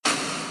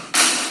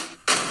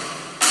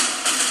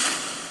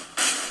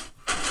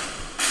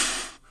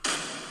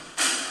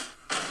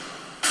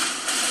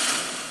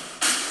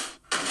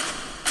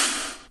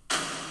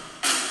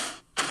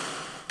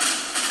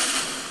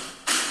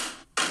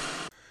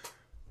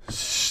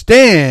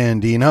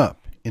Standing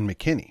up in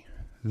McKinney.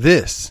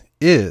 This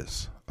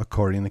is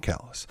According to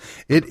Callus.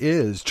 It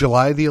is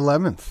July the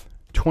 11th,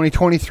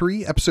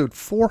 2023, episode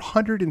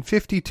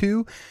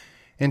 452.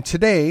 And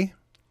today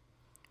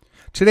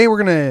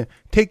we're going to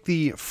take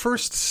the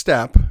first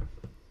step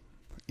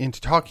into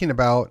talking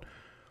about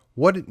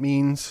what it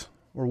means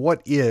or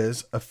what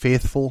is a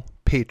faithful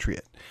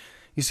patriot.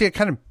 You see, I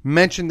kind of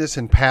mentioned this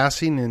in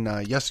passing in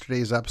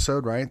yesterday's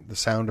episode, right? The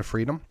Sound of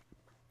Freedom.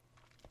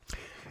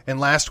 And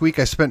last week,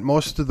 I spent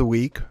most of the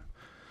week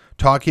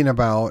talking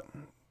about,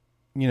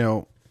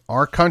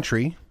 our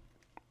country.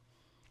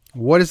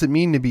 What does it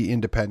mean to be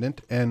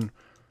independent? And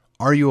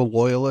are you a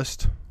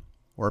loyalist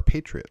or a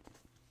patriot?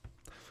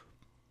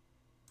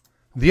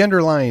 The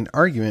underlying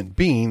argument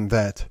being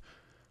that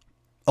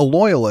a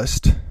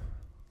loyalist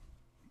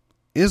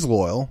is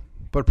loyal,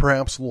 but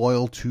perhaps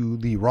loyal to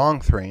the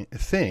wrong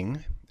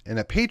thing. And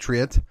a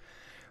patriot,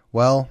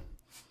 well,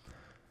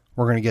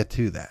 we're going to get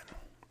to that.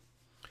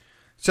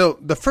 So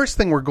the first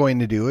thing we're going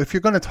to do, if you're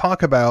going to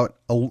talk about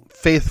a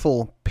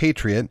faithful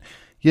patriot,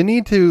 you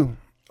need to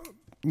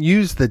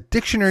use the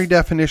dictionary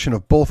definition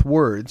of both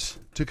words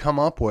to come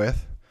up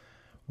with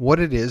what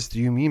it is do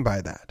you mean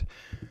by that.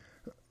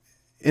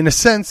 In a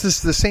sense, this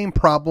is the same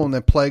problem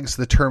that plagues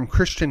the term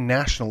Christian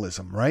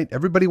nationalism, right?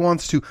 Everybody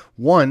wants to,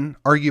 one,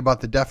 argue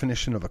about the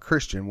definition of a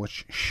Christian,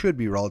 which should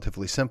be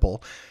relatively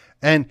simple,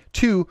 and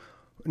two,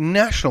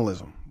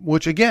 nationalism,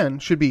 which again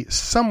should be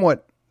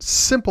somewhat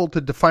simple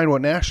to define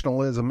what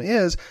nationalism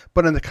is,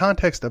 but in the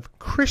context of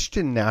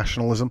Christian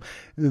nationalism,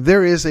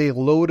 there is a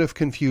load of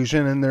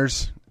confusion, and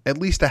there's at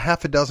least a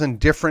half a dozen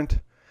different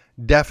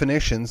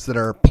definitions that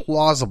are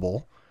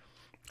plausible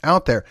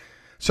out there.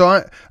 So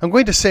I'm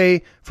going to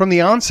say from the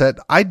onset,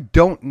 I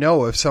don't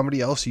know if somebody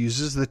else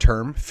uses the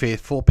term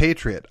faithful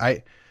patriot.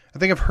 I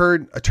think I've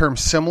heard a term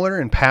similar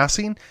in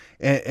passing,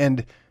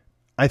 and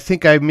I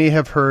think I may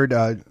have heard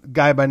a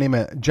guy by the name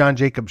of John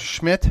Jacob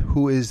Schmidt,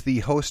 who is the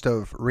host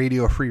of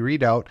Radio Free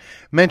Readout,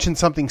 mention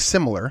something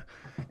similar.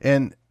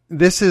 And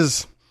this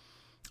is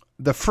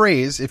the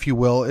phrase, if you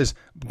will, is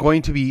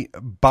going to be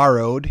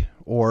borrowed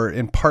or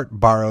in part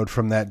borrowed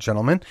from that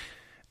gentleman.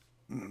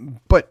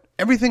 But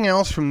everything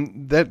else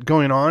from that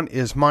going on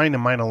is mine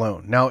and mine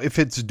alone. Now, if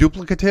it's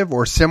duplicative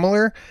or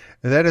similar,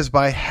 that is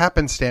by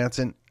happenstance.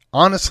 And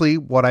honestly,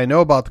 what I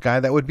know about the guy,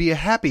 that would be a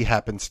happy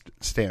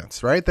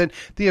happenstance, right? That'd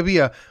be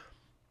a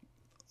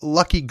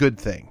lucky good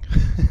thing.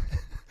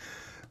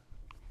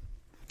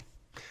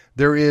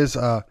 There is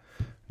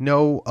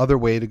no other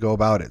way to go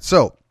about it.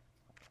 So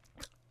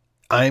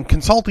I'm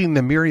consulting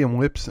the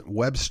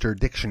Merriam-Webster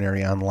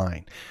dictionary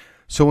online.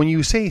 So when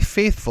you say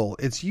faithful,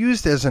 it's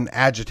used as an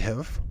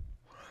adjective.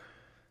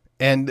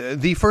 And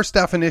the first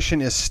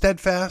definition is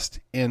steadfast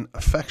in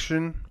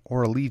affection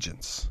or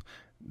allegiance,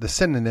 the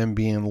synonym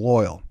being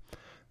loyal.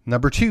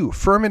 Number two,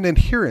 firm in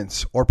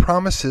adherence or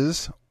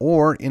promises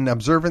or in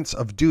observance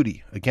of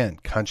duty. Again,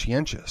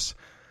 conscientious.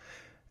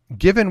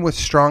 Given with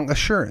strong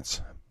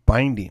assurance,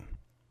 binding.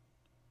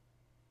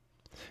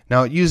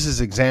 Now, it uses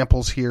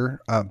examples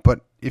here,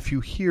 but if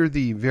you hear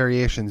the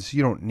variations,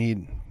 you don't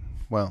need,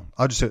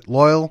 I'll just say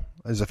loyal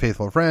is a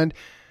faithful friend,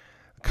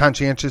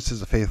 conscientious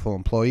is a faithful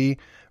employee,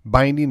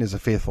 binding is a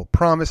faithful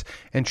promise,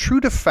 and true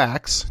to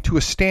facts, to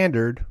a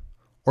standard,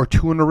 or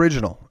to an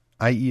original,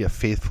 i.e. a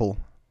faithful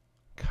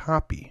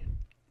copy.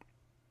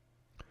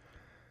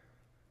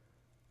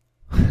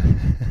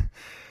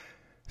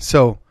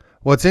 So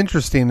what's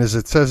interesting is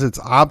it says it's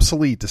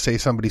obsolete to say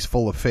somebody's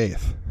full of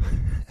faith.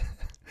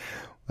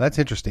 That's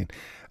interesting.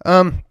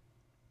 And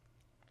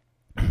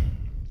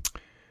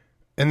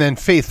then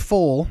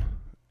faithful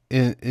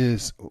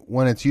is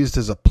when it's used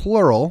as a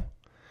plural,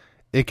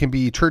 it can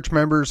be church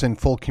members in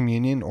full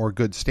communion or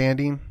good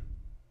standing.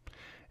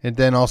 It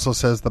then also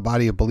says the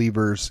body of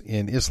believers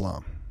in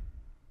Islam.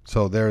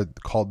 So they're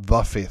called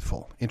the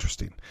faithful.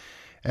 Interesting.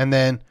 And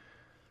then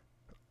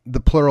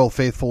the plural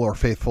faithful or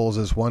faithfuls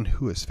is one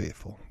who is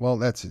faithful. Well,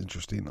 that's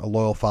interesting. A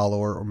loyal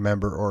follower or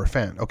member or a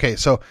fan. Okay,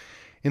 so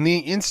in the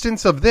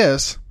instance of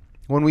this,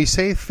 when we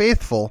say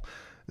faithful,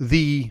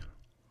 the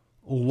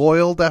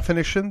loyal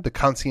definition, the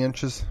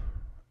conscientious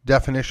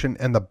definition,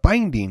 and the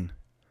binding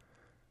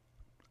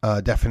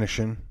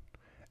definition,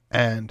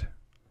 and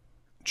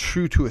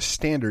true to a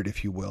standard,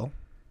 if you will,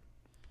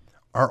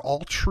 are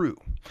all true.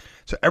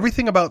 So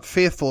everything about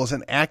faithful is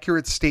an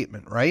accurate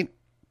statement, right?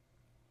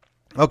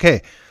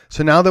 Okay,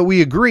 so now that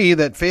we agree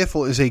that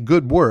faithful is a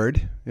good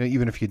word,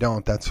 even if you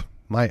don't, that's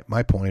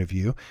my point of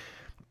view,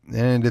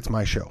 and it's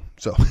my show.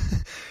 So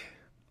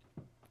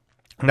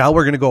now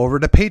we're going to go over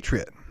to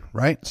patriot,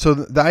 right? So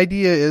the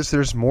idea is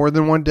there's more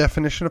than one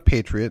definition of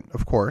patriot,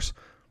 of course.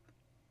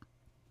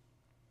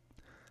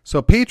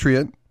 So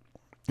patriot,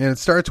 and it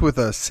starts with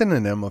a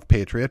synonym of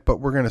patriot,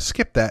 but we're going to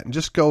skip that and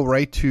just go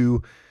right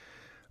to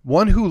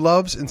one who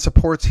loves and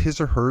supports his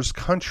or her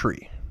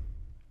country.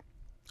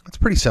 That's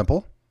pretty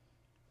simple.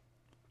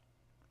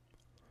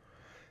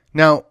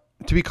 Now,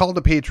 to be called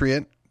a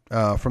patriot,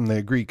 from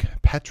the Greek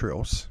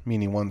patrios,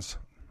 meaning one's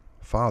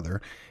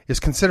father, is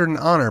considered an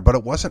honor, but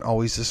it wasn't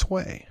always this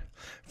way.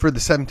 For the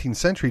 17th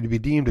century, to be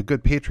deemed a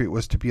good patriot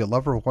was to be a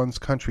lover of one's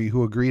country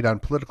who agreed on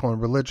political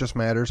and religious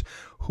matters,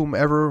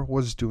 whomever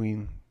was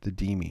doing the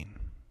deeming.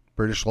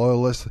 British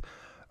loyalists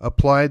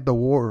applied the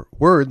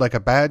word like a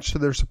badge to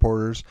their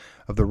supporters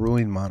of the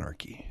ruling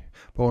monarchy.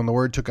 But when the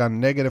word took on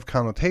negative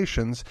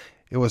connotations,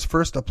 it was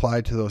first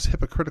applied to those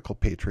hypocritical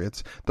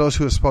patriots, those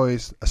who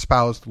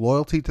espoused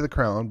loyalty to the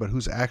crown, but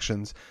whose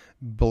actions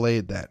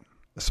belied that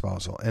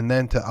espousal, and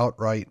then to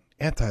outright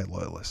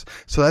anti-loyalists.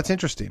 So that's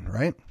interesting,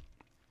 right?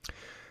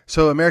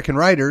 So American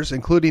writers,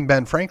 including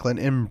Ben Franklin,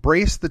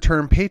 embraced the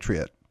term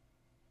patriot.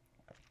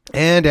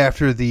 And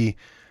after the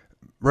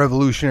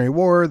Revolutionary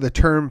War, the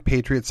term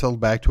patriot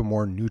settled back to a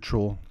more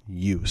neutral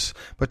use.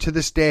 But to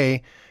this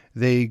day,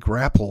 they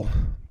grapple,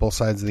 both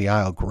sides of the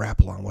aisle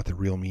grapple on what the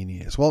real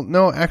meaning is. Well,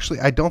 no, actually,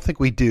 I don't think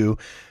we do,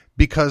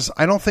 because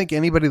I don't think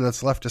anybody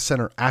that's left of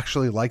center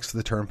actually likes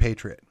the term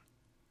patriot.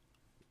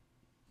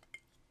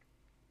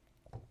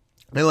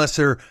 Unless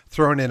they're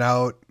throwing it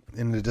out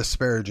in a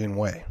disparaging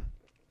way.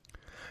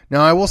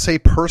 Now, I will say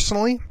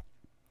personally,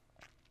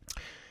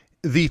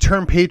 the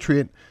term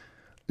patriot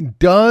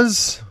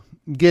does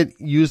get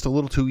used a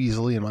little too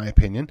easily, in my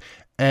opinion,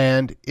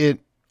 and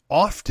it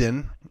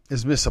often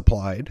is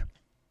misapplied,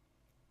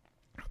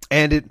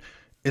 and it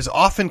is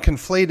often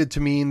conflated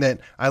to mean that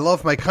I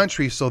love my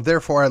country, so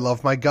therefore I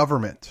love my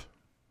government,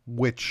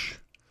 which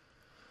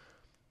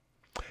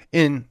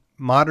in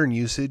modern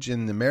usage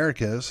in the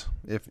Americas,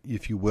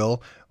 if you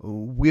will,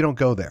 we don't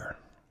go there.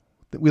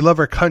 We love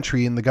our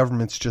country and the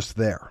government's just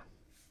there.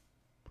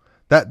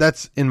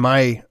 That's in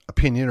my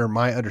opinion or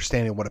my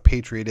understanding of what a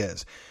patriot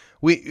is.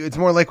 It's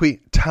more like we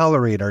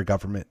tolerate our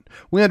government.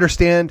 We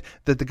understand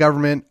that the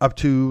government up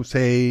to,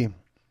 say,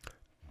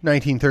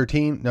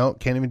 1913, no,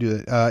 can't even do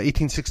it.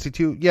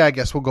 1862, yeah, I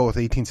guess we'll go with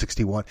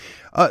 1861.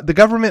 The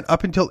government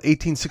up until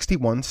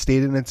 1861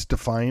 stayed in its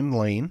defined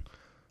lane,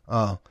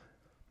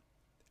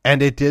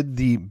 and it did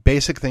the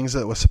basic things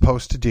that it was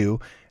supposed to do,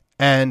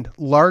 and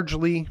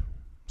largely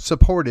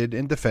supported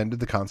and defended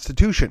the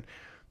Constitution.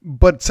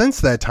 But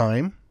since that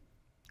time,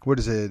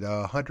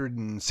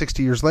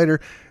 160 years later,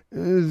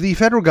 the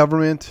federal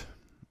government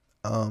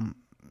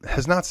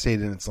has not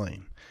stayed in its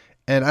lane.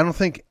 And I don't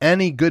think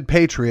any good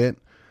patriot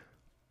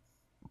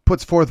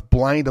puts forth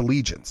blind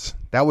allegiance.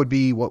 That would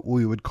be what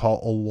we would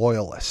call a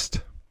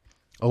loyalist.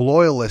 A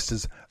loyalist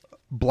is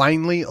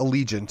blindly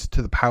allegiant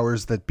to the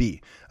powers that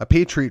be. A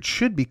patriot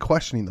should be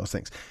questioning those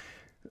things.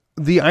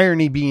 The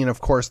irony being,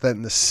 of course, that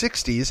in the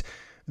 60s,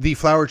 the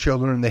flower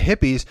children and the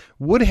hippies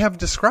would have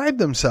described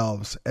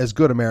themselves as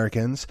good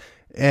Americans,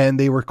 and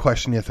they were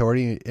questioning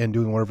authority and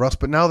doing whatever else.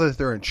 But now that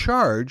they're in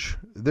charge,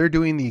 they're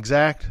doing the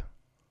exact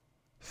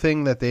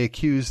thing that they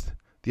accused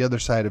the other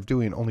side of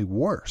doing, only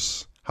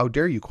worse. How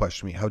dare you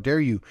question me? How dare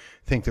you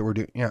think that we're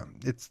doing... Yeah,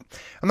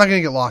 I'm not going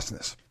to get lost in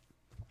this.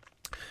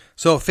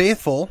 So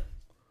faithful,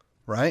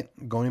 right?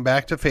 Going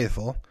back to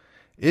faithful,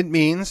 it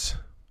means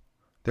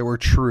that we're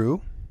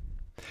true.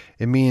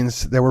 It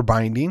means that we're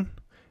binding.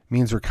 It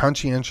means we're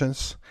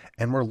conscientious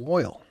and we're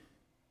loyal.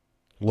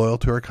 Loyal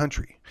to our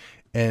country.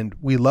 And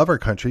we love our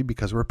country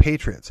because we're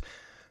patriots.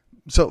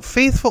 So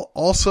faithful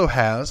also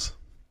has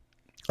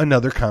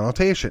another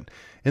connotation.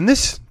 In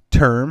this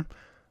term,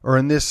 or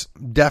in this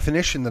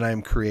definition that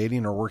I'm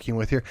creating or working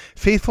with here,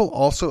 faithful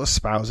also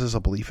espouses a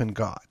belief in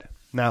God.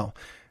 Now,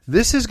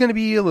 this is going to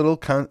be a little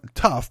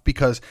tough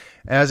because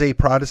as a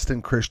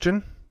Protestant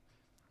Christian,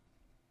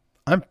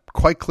 I'm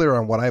quite clear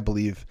on what I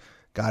believe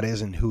God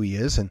is and who he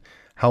is and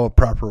how a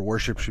proper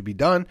worship should be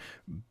done.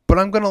 But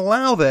I'm going to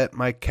allow that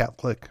my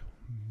Catholic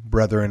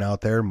brethren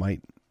out there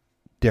might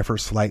differ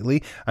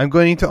slightly. I'm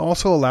going to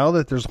also allow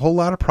that there's a whole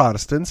lot of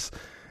Protestants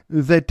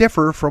that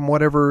differ from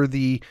whatever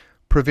the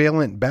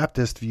prevalent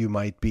Baptist view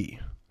might be.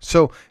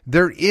 So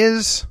there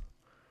is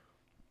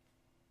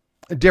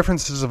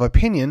differences of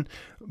opinion,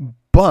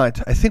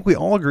 but I think we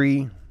all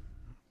agree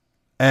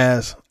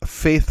as a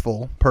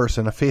faithful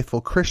person, a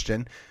faithful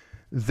Christian,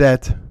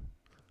 that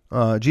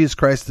Jesus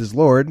Christ is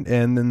Lord,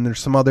 and then there's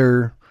some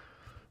other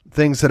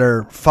things that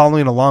are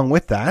following along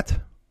with that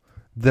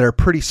are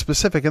pretty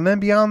specific. And then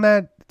beyond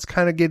that, it's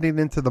kind of getting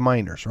into the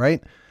minors,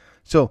 right?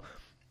 So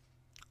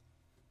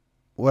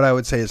what I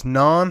would say is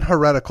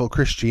non-heretical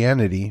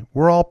Christianity,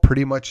 we're all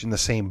pretty much in the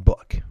same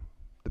book.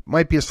 It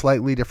might be a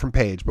slightly different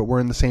page, but we're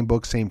in the same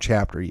book, same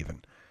chapter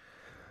even.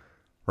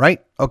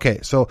 Right? Okay,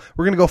 so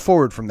we're going to go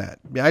forward from that.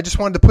 I just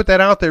wanted to put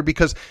that out there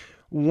because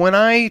when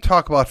I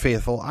talk about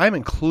faithful, I'm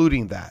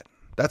including that.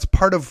 That's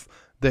part of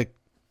the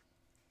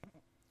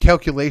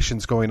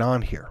calculations going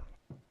on here.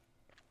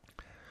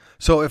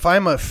 So if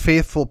I'm a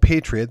faithful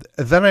patriot,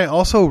 then I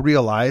also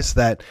realize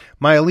that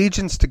my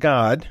allegiance to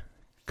God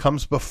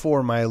comes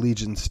before my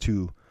allegiance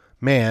to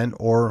man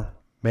or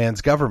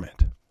man's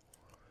government.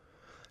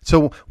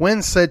 So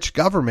when such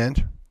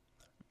government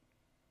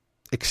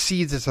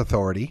exceeds its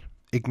authority,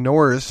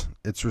 ignores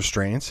its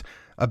restraints,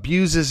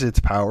 abuses its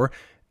power,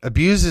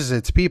 abuses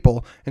its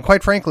people, and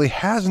quite frankly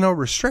has no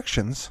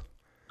restrictions,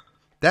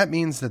 that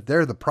means that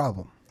they're the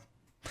problem.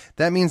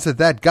 That means that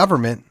that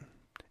government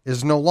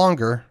is no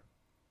longer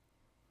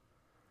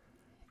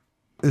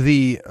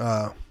the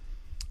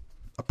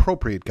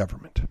appropriate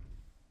government.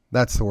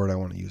 That's the word I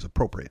want to use,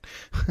 appropriate.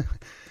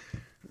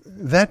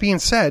 That being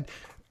said,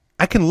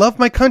 I can love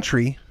my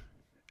country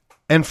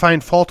and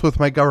find fault with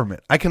my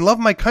government. I can love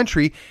my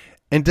country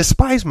and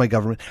despise my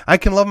government. I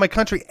can love my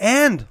country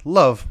and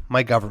love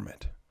my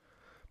government.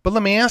 But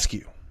let me ask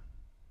you,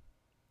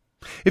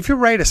 if you're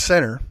right of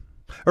center,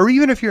 or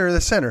even if you're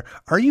the center,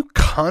 are you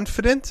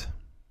confident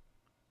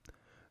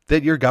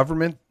that your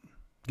government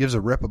gives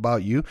a rip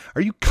about you?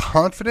 Are you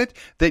confident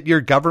that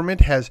your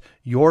government has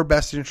your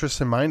best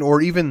interests in mind,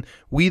 or even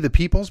we the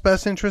people's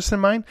best interests in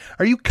mind?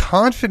 Are you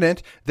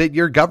confident that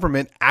your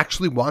government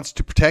actually wants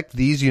to protect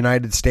these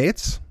United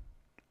States?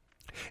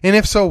 And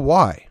if so,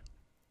 why?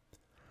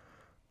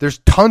 There's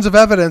tons of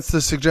evidence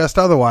to suggest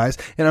otherwise,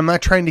 and I'm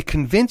not trying to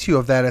convince you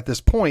of that at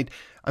this point.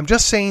 I'm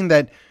just saying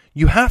that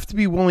you have to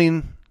be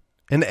willing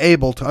and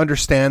able to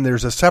understand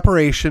there's a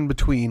separation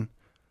between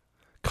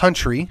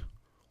country,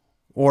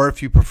 or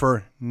if you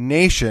prefer,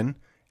 nation,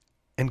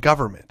 and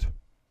government.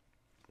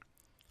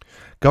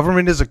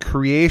 Government is a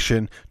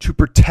creation to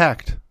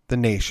protect the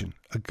nation.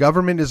 A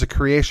government is a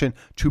creation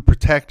to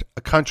protect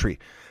a country.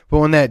 But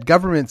when that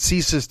government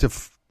ceases to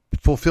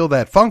fulfill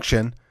that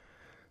function,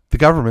 the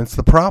government's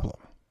the problem.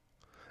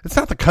 It's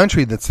not the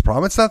country that's the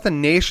problem. It's not the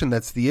nation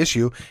that's the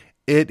issue.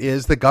 It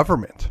is the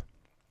government.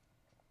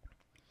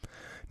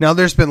 Now,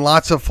 there's been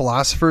lots of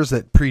philosophers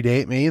that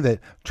predate me that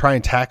try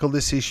and tackle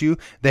this issue.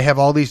 They have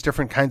all these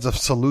different kinds of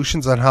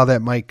solutions on how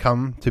that might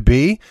come to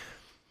be.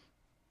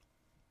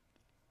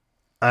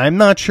 I'm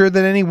not sure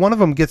that any one of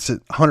them gets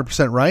it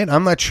 100% right.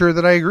 I'm not sure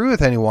that I agree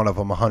with any one of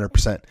them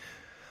 100%.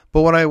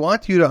 But what I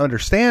want you to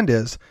understand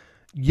is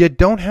you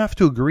don't have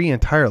to agree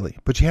entirely,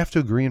 but you have to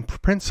agree in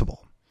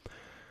principle.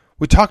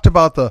 We talked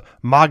about the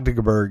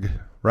Magdeburg,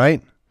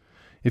 right?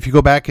 If you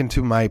go back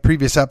into my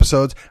previous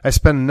episodes, I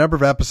spent a number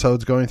of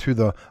episodes going through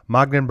the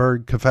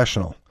Magdeburg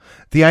Confessional.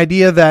 The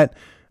idea that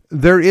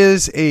there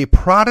is a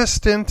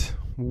Protestant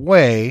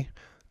way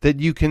that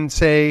you can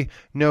say,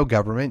 no,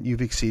 government,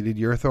 you've exceeded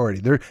your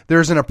authority.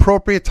 There's an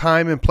appropriate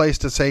time and place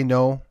to say,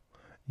 no,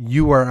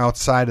 you are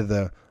outside of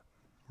the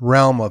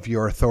realm of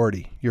your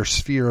authority, your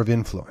sphere of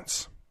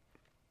influence.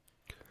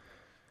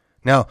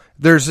 Now,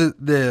 there's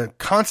the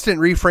constant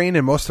refrain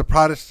in most of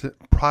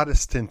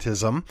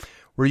Protestantism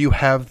where you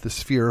have the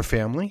sphere of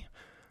family,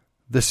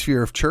 the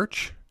sphere of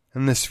church,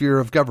 and the sphere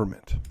of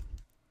government,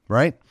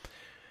 right?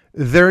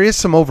 There is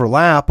some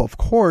overlap, of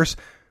course,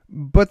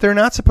 but they're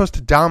not supposed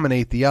to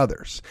dominate the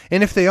others.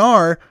 And if they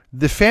are,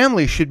 the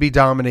family should be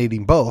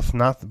dominating both,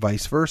 not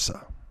vice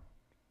versa.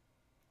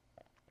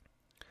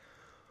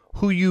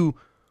 Who you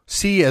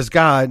see as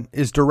God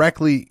is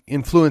directly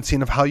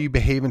influencing of how you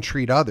behave and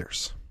treat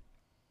others.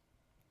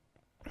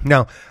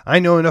 Now, I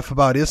know enough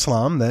about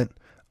Islam that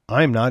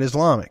I'm not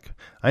Islamic.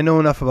 I know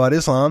enough about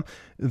Islam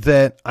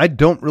that I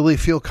don't really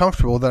feel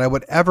comfortable that I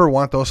would ever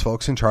want those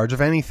folks in charge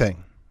of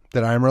anything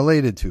that I'm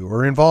related to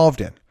or involved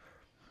in.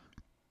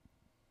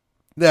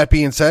 That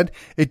being said,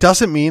 it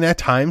doesn't mean at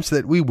times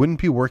that we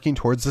wouldn't be working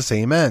towards the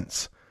same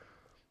ends.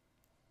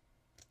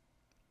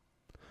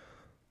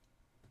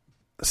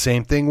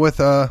 Same thing with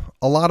a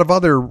lot of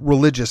other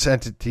religious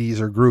entities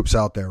or groups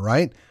out there,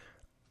 right?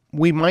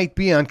 We might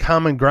be on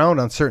common ground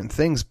on certain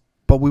things,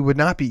 but we would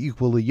not be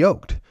equally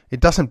yoked. It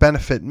doesn't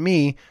benefit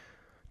me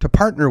to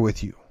partner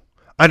with you.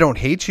 I don't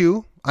hate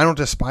you. I don't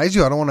despise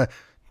you. I don't want to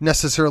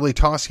necessarily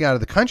toss you out of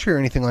the country or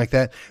anything like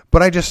that.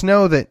 But I just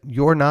know that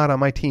you're not on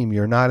my team.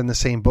 You're not in the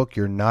same book.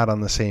 You're not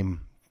on the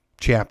same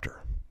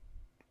chapter.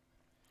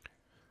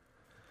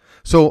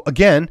 So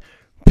again,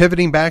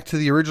 pivoting back to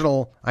the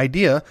original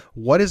idea,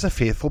 what is a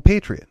faithful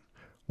patriot?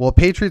 Well, a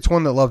patriot's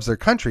one that loves their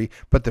country,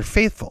 but they're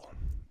faithful.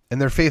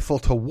 And they're faithful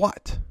to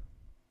what?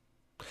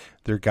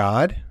 Their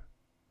God,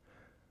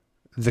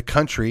 the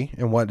country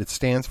and what it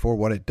stands for,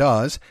 what it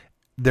does,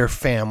 their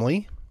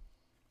family,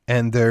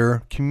 and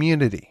their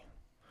community.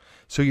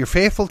 So you're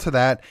faithful to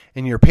that,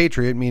 and you're a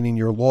patriot, meaning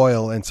you're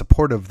loyal and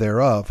supportive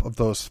thereof, of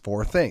those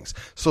four things.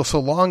 So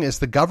long as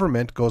the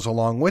government goes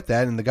along with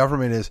that, and the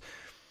government is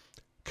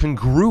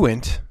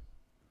congruent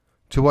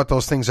to what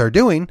those things are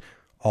doing,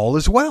 all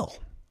is well.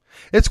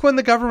 It's when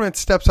the government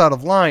steps out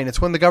of line.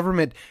 It's when the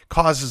government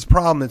causes a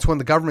problem. It's when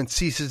the government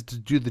ceases to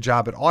do the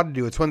job it ought to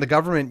do. It's when the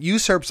government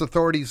usurps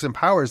authorities and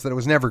powers that it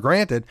was never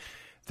granted,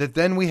 that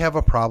then we have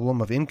a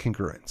problem of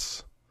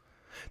incongruence.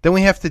 Then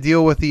we have to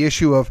deal with the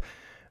issue of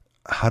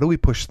how do we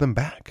push them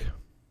back?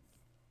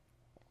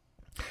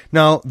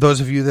 Now,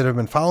 those of you that have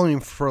been following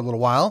me for a little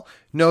while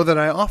know that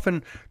I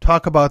often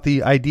talk about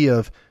the idea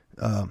of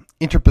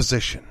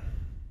interposition,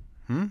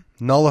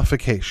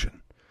 nullification.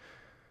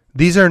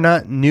 These are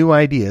not new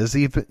ideas.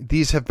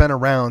 These have been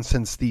around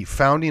since the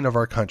founding of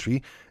our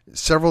country.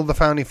 Several of the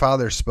founding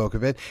fathers spoke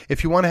of it.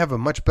 If you want to have a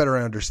much better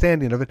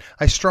understanding of it,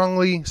 I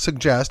strongly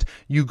suggest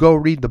you go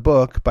read the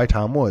book by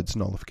Tom Woods,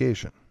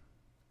 Nullification.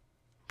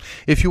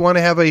 If you want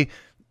to have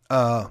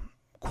a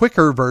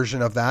quicker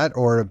version of that,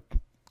 or a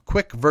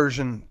quick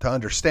version to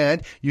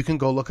understand, you can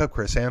go look up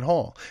Chris Ann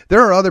Hall.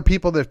 There are other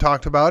people that have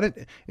talked about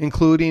it,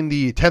 including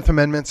the 10th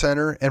Amendment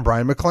Center and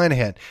Brian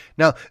McClanahan.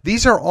 Now,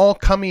 these are all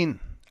coming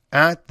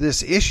at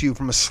this issue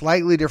from a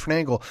slightly different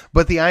angle,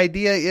 but the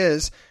idea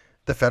is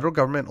the federal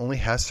government only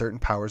has certain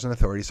powers and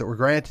authorities that were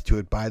granted to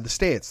it by the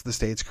states. The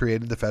states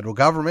created the federal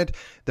government.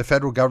 The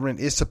federal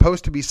government is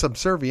supposed to be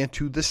subservient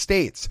to the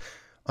states.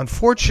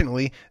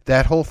 Unfortunately,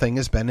 that whole thing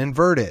has been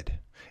inverted.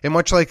 And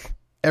much like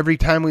every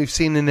time we've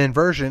seen an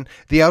inversion,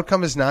 the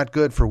outcome is not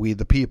good for we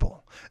the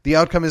people. The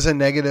outcome is a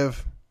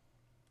negative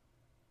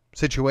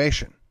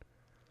situation.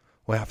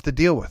 We'll have to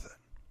deal with it.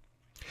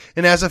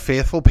 And as a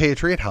faithful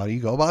patriot, how do you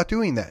go about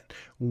doing that?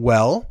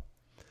 Well,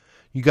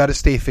 you got to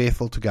stay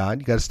faithful to God.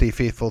 You got to stay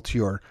faithful to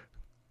your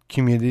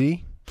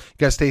community. You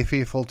got to stay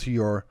faithful to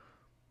your,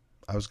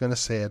 I was going to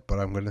say it, but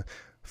I'm going to,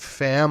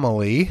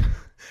 family.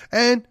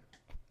 And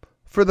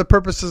for the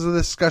purposes of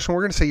this discussion,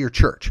 we're going to say your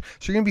church.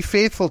 So you're going to be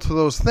faithful to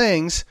those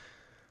things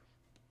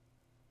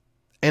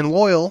and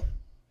loyal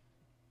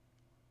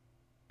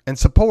and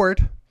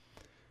support.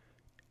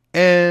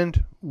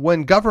 And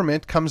when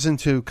government comes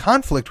into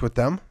conflict with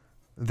them,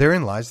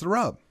 therein lies the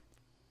rub.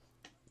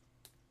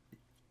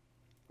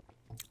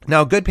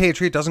 Now, a good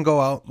patriot doesn't go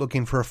out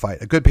looking for a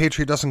fight. A good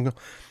patriot doesn't,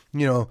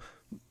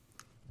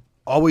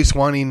 always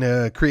wanting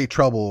to create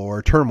trouble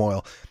or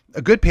turmoil.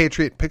 A good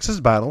patriot picks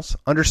his battles,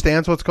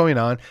 understands what's going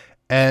on,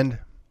 and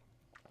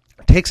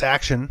takes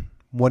action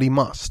what he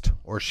must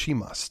or she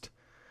must.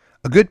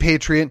 A good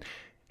patriot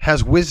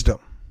has wisdom,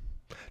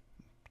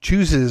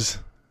 chooses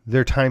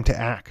their time to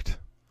act,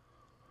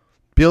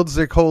 builds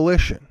their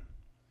coalition,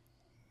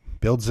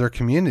 builds their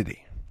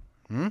community.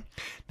 Now,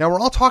 we're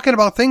all talking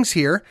about things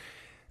here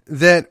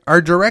that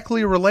are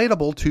directly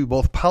relatable to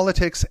both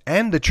politics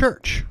and the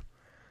church.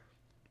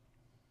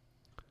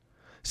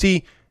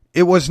 See,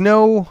 it was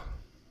no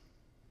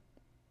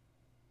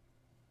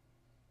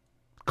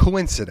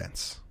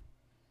coincidence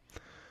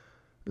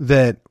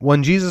that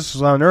when Jesus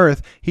was on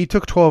earth, he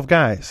took 12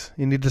 guys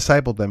and he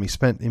discipled them. He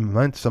spent an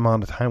immense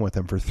amount of time with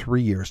them for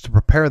 3 years to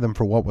prepare them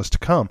for what was to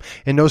come.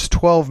 And those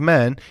 12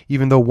 men,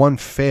 even though one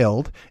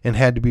failed and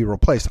had to be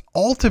replaced,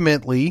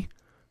 ultimately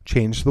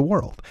changed the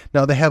world.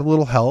 Now, they had a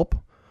little help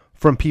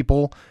from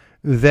people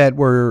that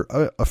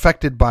were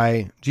affected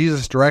by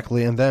Jesus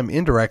directly and them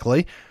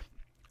indirectly,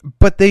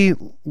 but they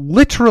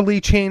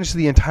literally changed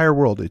the entire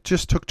world. It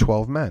just took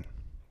 12 men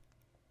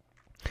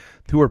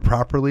who were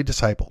properly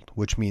discipled,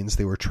 which means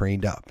they were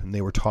trained up and they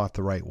were taught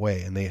the right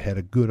way and they had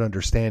a good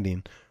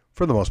understanding,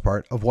 for the most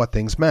part, of what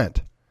things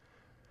meant.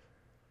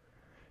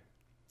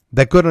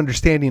 That good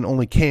understanding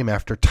only came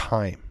after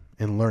time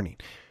and learning.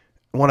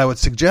 What I would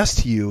suggest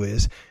to you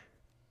is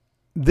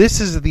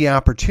this is the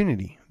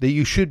opportunity that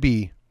you should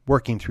be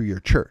working through your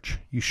church.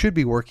 You should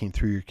be working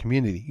through your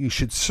community. You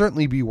should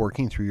certainly be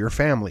working through your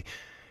family.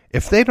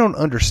 If they don't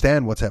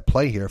understand what's at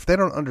play here, if they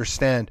don't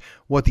understand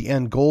what the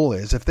end goal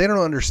is, if they don't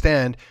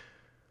understand,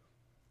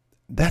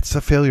 that's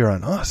a failure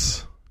on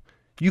us.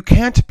 You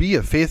can't be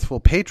a faithful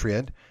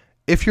patriot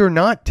if you're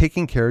not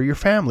taking care of your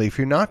family, if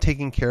you're not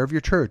taking care of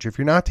your church, if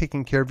you're not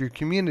taking care of your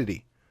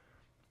community.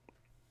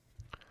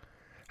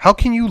 How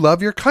can you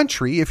love your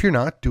country if you're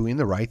not doing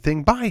the right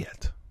thing by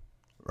it?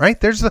 Right?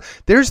 There's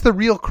the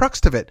real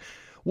crux of it.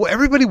 Well,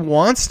 everybody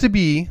wants to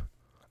be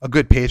a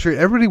good patriot.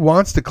 Everybody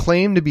wants to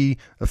claim to be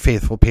a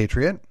faithful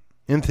patriot,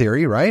 in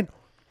theory, right?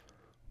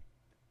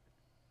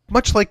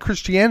 Much like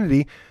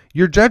Christianity,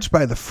 you're judged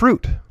by the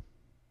fruit.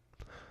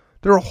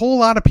 There are a whole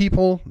lot of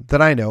people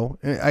that I know,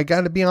 I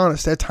got to be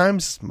honest, at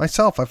times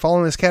myself, I fall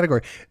in this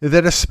category,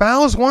 that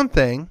espouse one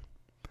thing,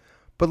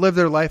 but live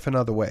their life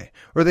another way.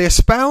 Or they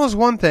espouse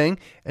one thing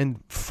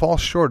and fall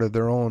short of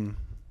their own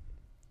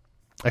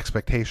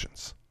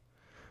expectations.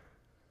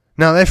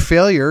 Now, that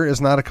failure is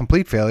not a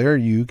complete failure.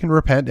 You can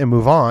repent and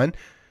move on.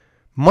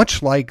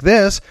 Much like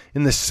this,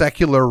 in the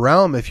secular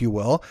realm, if you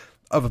will,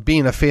 of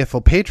being a faithful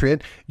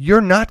patriot,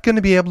 you're not going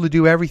to be able to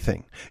do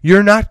everything.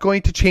 You're not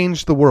going to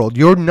change the world.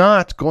 You're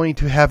not going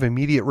to have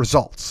immediate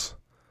results.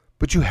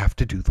 But you have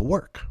to do the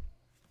work.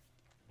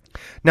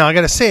 Now, I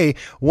got to say,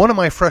 one of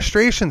my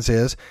frustrations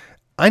is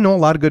I know a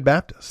lot of good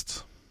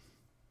Baptists.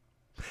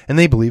 And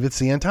they believe it's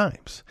the end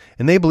times.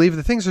 And they believe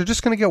that things are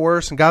just going to get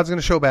worse and God's going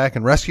to show back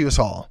and rescue us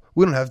all.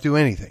 We don't have to do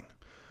anything.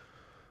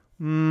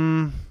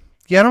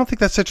 Yeah, I don't think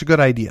that's such a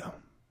good idea.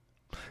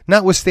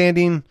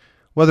 Notwithstanding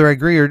whether I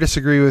agree or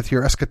disagree with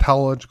your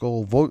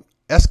eschatological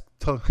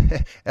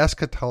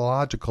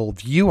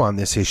view on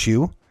this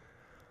issue,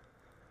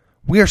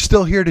 we are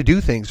still here to do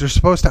things. We're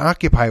supposed to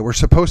occupy. We're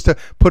supposed to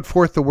put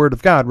forth the word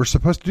of God. We're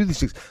supposed to do these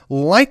things.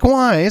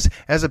 Likewise,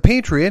 as a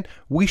patriot,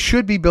 we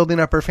should be building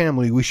up our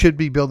family. We should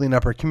be building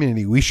up our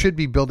community. We should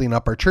be building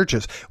up our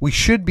churches. We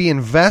should be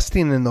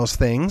investing in those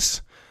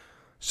things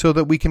so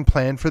that we can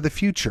plan for the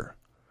future.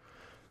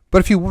 But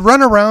if you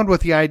run around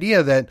with the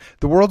idea that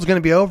the world's going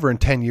to be over in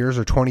 10 years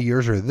or 20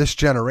 years or this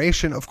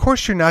generation, of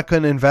course you're not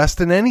going to invest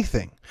in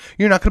anything.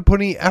 You're not going to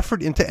put any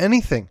effort into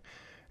anything.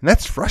 And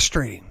that's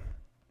frustrating.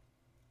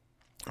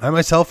 I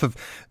myself have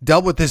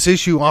dealt with this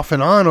issue off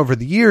and on over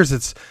the years.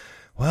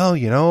 well,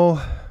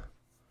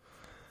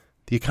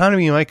 the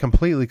economy might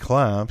completely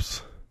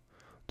collapse.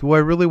 Do I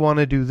really want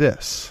to do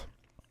this?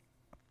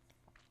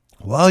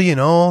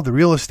 Well, the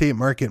real estate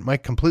market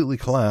might completely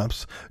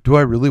collapse. Do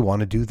I really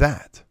want to do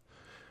that?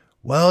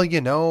 Well,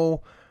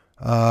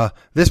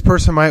 this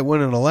person might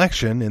win an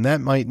election, and that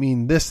might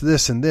mean this,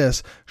 this, and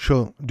this.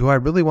 So do I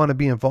really want to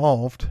be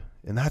involved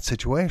in that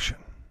situation?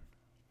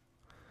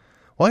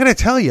 Well, I got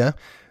to tell you,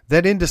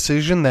 that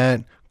indecision,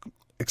 that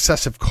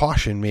excessive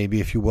caution,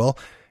 maybe, if you will,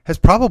 has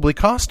probably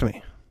cost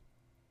me.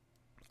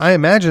 I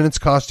imagine it's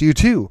cost you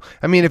too.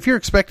 I mean, if you're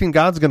expecting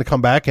God's going to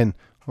come back in,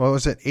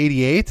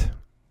 88?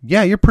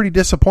 Yeah, you're pretty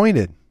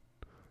disappointed.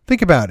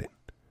 Think about it.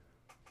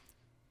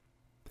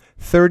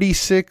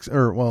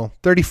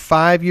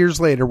 35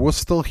 years later, we're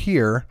still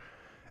here,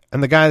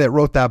 and the guy that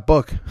wrote that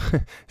book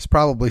is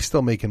probably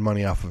still making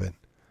money off of it.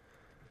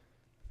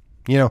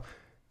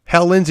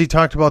 Hal Lindsey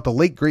talked about the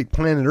late great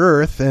planet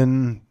Earth,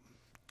 and,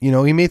 he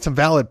made some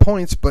valid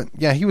points, but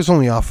yeah, he was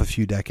only off a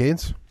few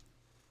decades.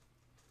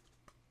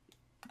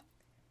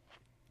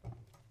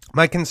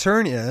 My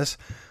concern is,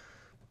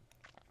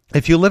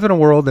 if you live in a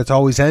world that's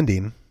always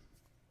ending,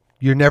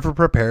 you're never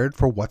prepared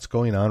for what's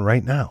going on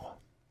right now.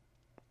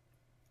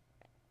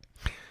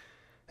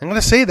 I'm going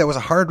to say that was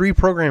a hard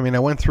reprogramming I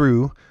went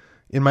through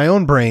in my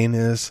own brain.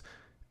 Is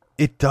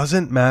it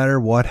doesn't matter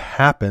what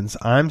happens,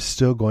 I'm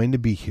still going to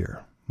be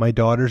here. My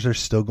daughters are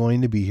still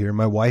going to be here.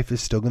 My wife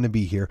is still going to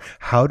be here.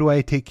 How do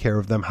I take care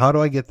of them? How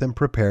do I get them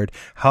prepared?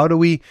 How do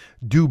we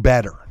do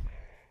better?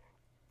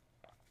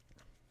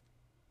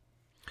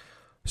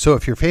 So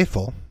if you're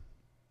faithful,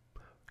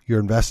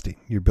 you're investing,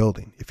 you're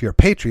building. If you're a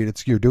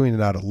patriot, you're doing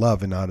it out of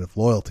love and out of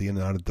loyalty and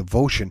out of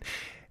devotion,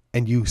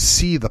 and you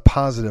see the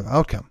positive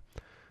outcome.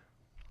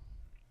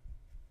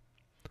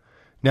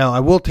 Now, I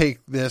will take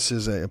this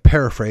as a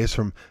paraphrase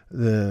from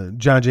the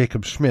John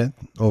Jacob Schmidt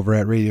over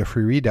at Radio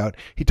Free Redoubt.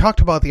 He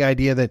talked about the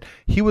idea that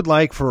he would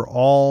like for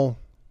all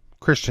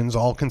Christians,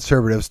 all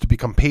conservatives, to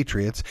become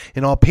patriots,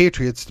 and all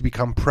patriots to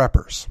become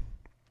preppers.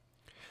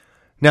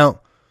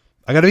 Now,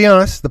 I got to be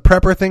honest, the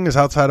prepper thing is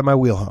outside of my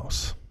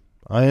wheelhouse.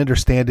 I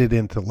understand it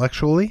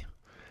intellectually.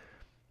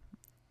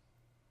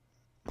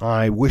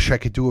 I wish I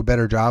could do a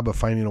better job of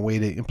finding a way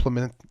to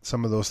implement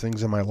some of those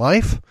things in my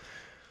life.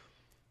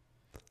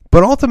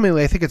 But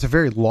ultimately, I think it's a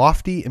very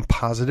lofty and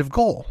positive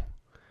goal.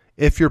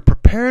 If you're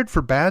prepared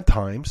for bad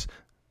times,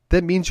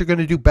 that means you're going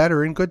to do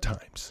better in good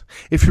times.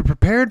 If you're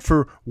prepared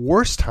for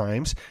worse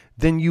times,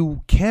 then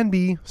you can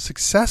be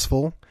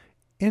successful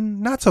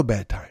in not so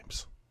bad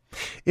times.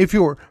 If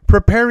you're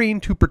preparing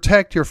to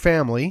protect your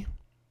family,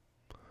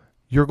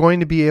 you're going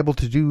to be able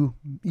to do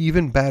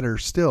even better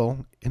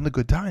still in the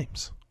good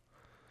times.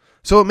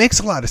 So it makes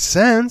a lot of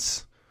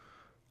sense.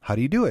 How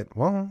do you do it?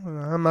 Well,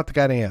 I'm not the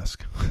guy to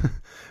ask.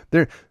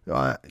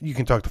 You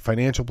can talk to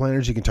financial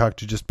planners. You can talk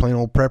to just plain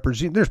old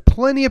preppers. There's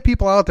plenty of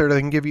people out there that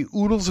can give you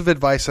oodles of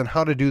advice on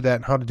how to do that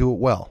and how to do it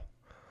well.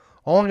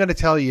 All I'm going to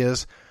tell you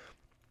is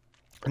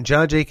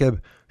John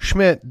Jacob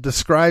Schmidt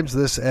describes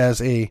this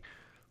as a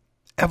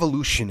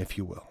evolution, if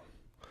you will,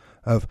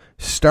 of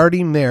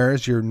starting there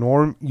as your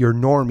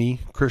normie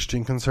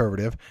Christian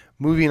conservative,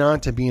 moving on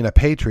to being a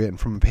patriot, and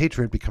from a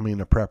patriot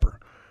becoming a prepper.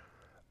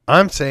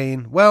 I'm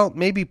saying, well,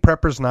 maybe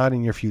prepper's not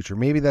in your future.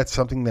 Maybe that's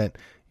something that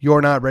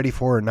you're not ready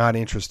for or not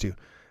interested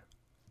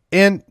in.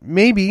 And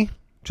maybe,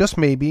 just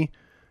maybe,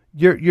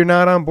 you're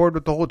not on board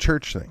with the whole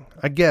church thing.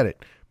 I get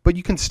it. But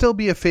you can still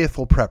be a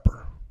faithful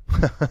prepper.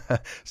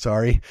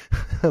 Sorry,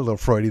 a little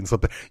Freudian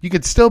slip there. You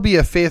can still be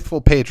a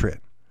faithful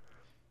patriot.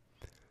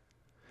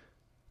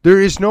 There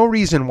is no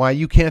reason why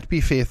you can't be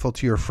faithful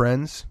to your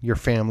friends, your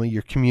family,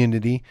 your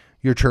community,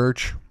 your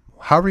church,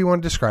 however you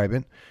want to describe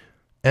it,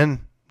 and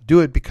do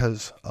it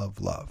because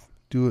of love.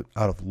 Do it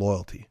out of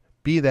loyalty.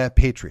 Be that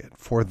patriot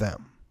for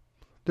them.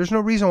 There's no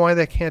reason why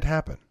that can't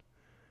happen.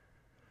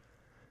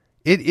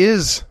 It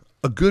is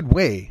a good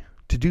way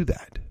to do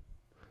that,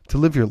 to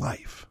live your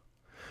life,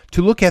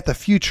 to look at the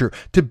future,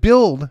 to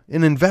build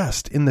and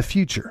invest in the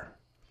future.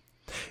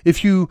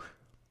 If you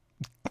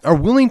are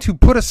willing to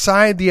put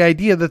aside the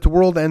idea that the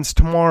world ends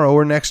tomorrow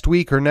or next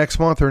week or next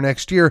month or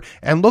next year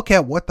and look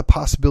at what the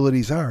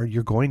possibilities are,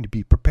 you're going to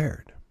be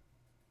prepared.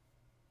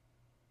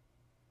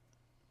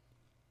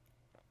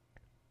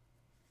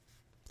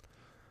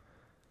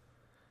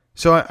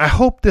 So I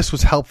hope this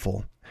was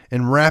helpful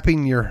in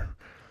wrapping your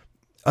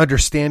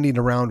understanding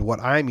around what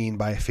I mean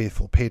by a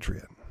faithful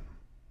patriot.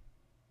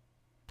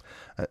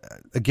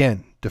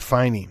 Again,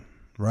 defining,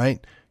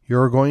 right?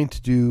 You're going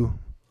to do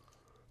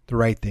the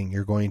right thing.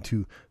 You're going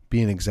to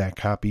be an exact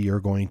copy. You're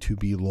going to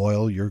be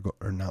loyal.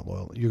 Or not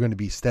loyal. You're going to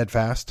be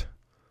steadfast.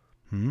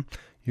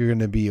 You're going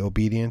to be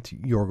obedient.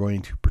 You're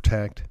going to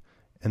protect.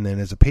 And then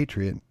as a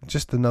patriot,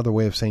 just another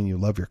way of saying you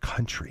love your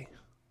country.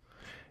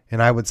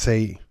 And I would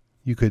say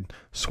you could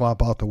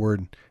swap out the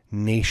word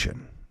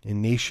nation.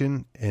 And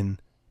nation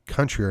and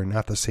country are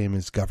not the same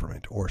as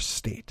government or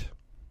state.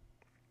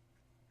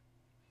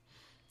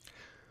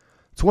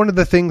 It's one of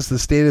the things the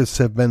statists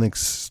have been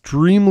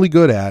extremely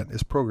good at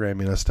is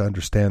programming us to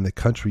understand that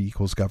country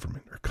equals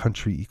government or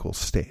country equals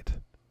state.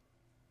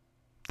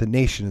 the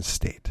nation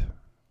state.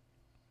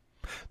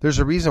 There's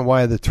a reason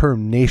why the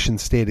term nation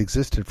state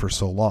existed for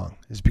so long,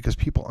 is because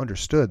people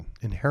understood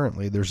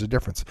inherently there's a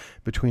difference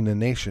between a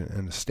nation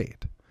and a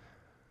state.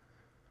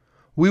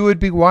 We would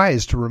be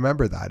wise to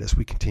remember that as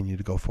we continue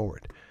to go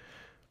forward.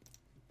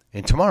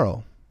 And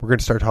tomorrow, we're going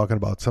to start talking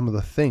about some of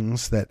the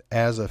things that,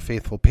 as a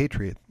faithful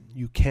patriot,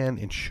 you can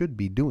and should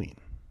be doing,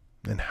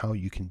 and how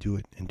you can do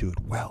it and do it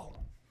well.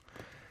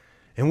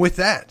 And with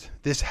that,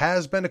 this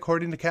has been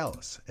According to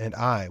Callus, and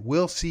I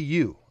will see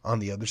you on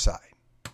the other side.